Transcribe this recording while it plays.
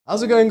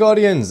How's it going,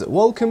 Guardians?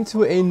 Welcome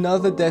to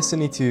another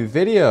Destiny 2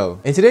 video.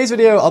 In today's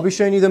video, I'll be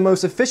showing you the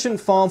most efficient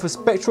farm for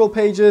Spectral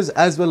pages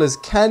as well as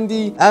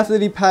candy after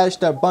the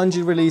patch that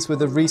Bungie released with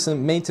the recent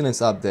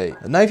maintenance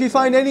update. Now, if you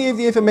find any of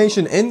the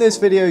information in this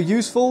video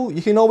useful,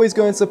 you can always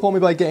go and support me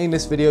by getting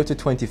this video to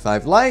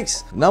 25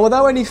 likes. Now,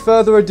 without any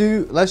further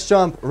ado, let's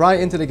jump right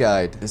into the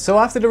guide. So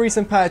after the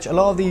recent patch, a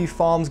lot of the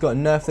farms got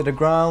nerfed to the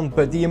ground,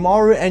 but the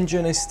Amaru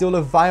engine is still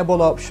a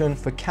viable option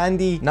for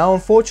candy. Now,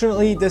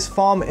 unfortunately, this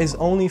farm is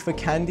only for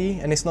candy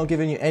and it's not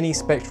giving you any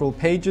Spectral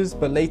pages,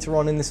 but later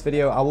on in this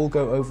video I will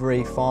go over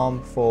a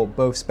farm for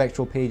both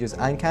Spectral pages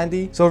and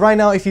candy. So right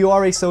now, if you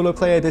are a solo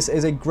player, this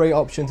is a great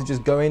option to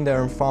just go in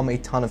there and farm a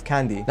ton of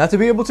candy. Now, to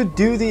be able to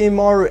do the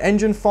Amaru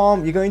engine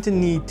farm, you're going to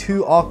need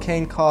 2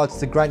 arcane cards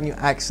to grant you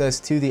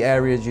access to the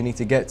areas you need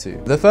to get to.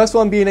 The first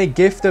one being a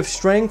gift of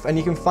strength, and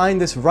you can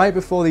find this right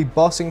before the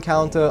boss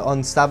encounter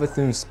on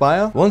Savathun's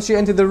Spire. Once you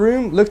enter the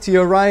room, look to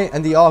your right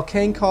and the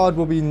arcane card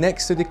will be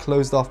next to the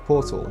closed off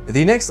portal.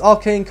 The next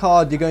arcane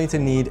card you're going to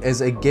need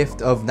is a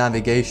gift of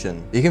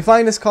navigation. You can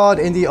find this card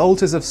in the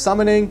altars of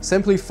summoning.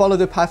 Simply follow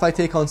the path I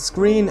take on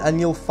screen and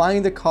you'll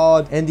find the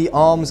card in the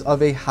arms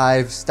of a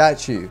hive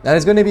statue. Now,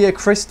 there's going to be a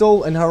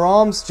crystal in her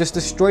arms. Just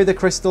destroy the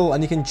crystal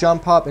and you can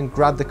jump up and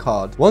grab the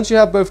card. Once you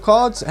have both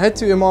cards, head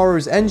to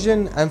Amaru's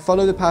engine and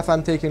follow the path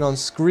I'm taking on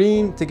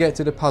screen to get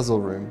to the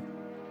puzzle room.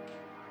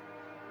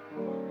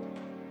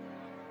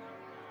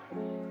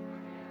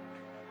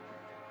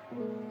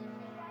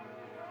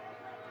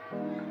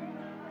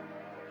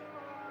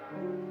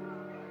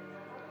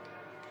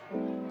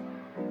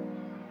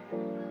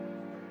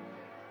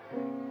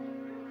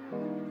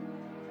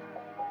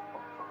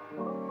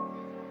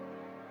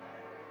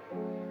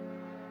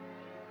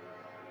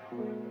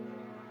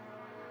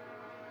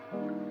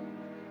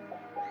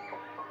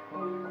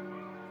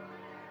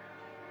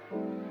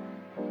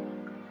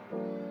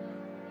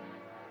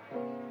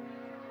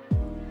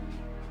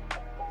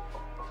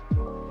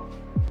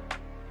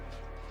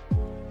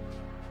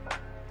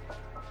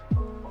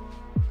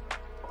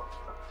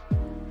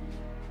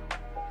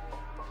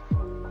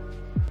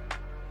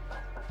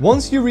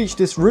 Once you reach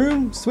this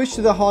room, switch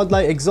to the hard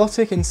light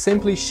exotic and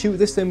simply shoot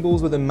the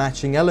symbols with a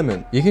matching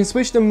element. You can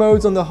switch the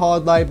modes on the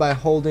hard light by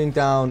holding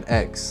down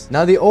X.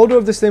 Now, the order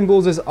of the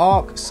symbols is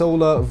arc,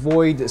 solar,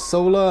 void,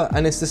 solar,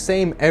 and it's the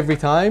same every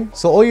time.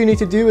 So all you need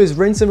to do is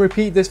rinse and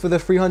repeat this for the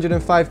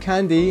 305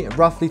 candy,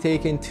 roughly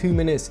taking 2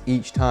 minutes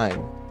each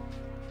time.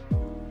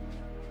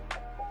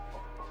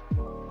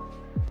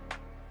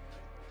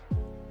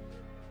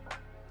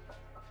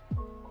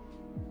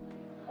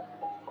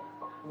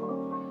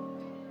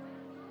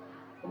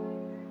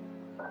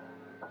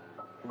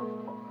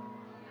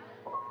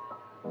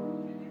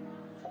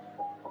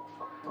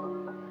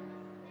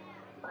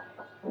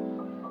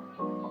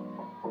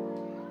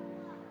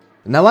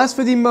 Now, as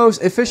for the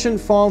most efficient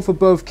farm for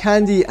both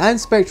candy and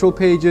Spectral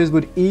pages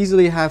would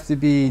easily have to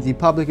be the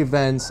public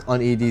events on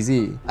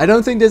EDZ. I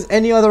don't think there's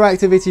any other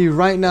activity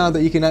right now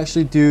that you can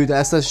actually do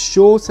that's as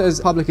short as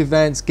public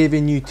events,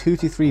 giving you 2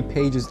 to 3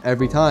 pages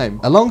every time.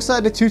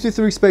 Alongside the 2 to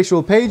 3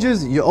 Spectral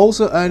pages, you're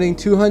also earning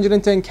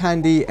 210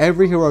 candy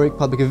every heroic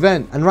public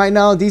event. And right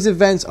now, these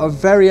events are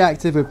very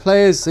active with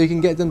players, so you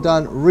can get them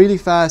done really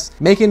fast,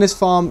 making this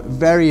farm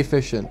very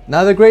efficient.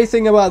 Now, the great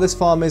thing about this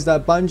farm is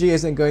that Bungie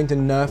isn't going to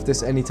nerf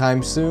this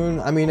anytime soon.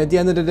 I mean, at the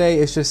end of the day,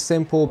 it's just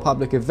simple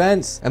public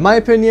events. In my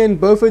opinion,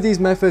 both of these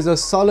methods are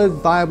solid,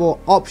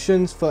 viable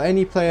options for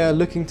any player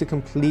looking to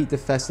complete the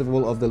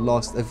Festival of the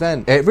Lost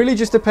event. It really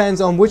just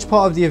depends on which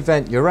part of the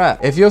event you're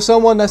at. If you're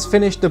someone that's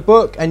finished the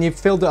book and you've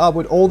filled it up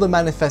with all the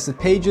manifested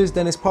pages,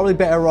 then it's probably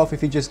better off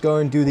if you just go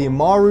and do the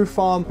Amaru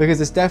farm,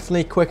 because it's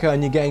definitely quicker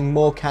and you're getting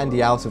more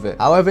candy out of it.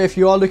 However, if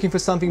you are looking for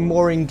something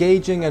more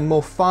engaging and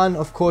more fun,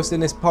 of course,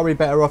 then it's probably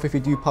better off if you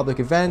do public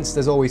events.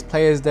 There's always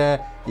players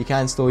there. You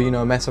can still,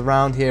 mess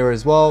around here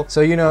as well.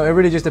 So, it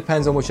really just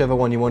depends on whichever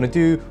one you want to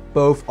do.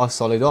 Both are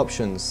solid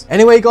options.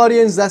 Anyway,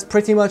 Guardians, that's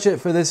pretty much it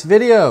for this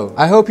video.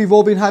 I hope you've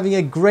all been having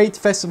a great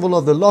Festival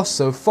of the Lost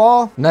so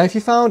far. Now, if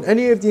you found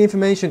any of the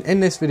information in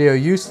this video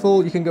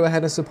useful, you can go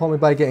ahead and support me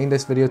by getting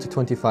this video to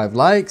 25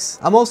 likes.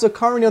 I'm also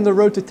currently on the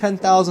road to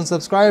 10,000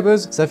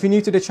 subscribers. So if you're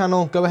new to the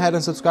channel, go ahead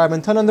and subscribe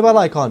and turn on the bell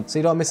icon so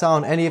you don't miss out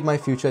on any of my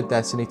future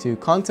Destiny 2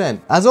 content.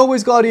 As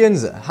always,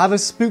 Guardians, have a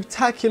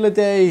spooktacular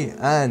day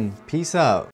and peace out.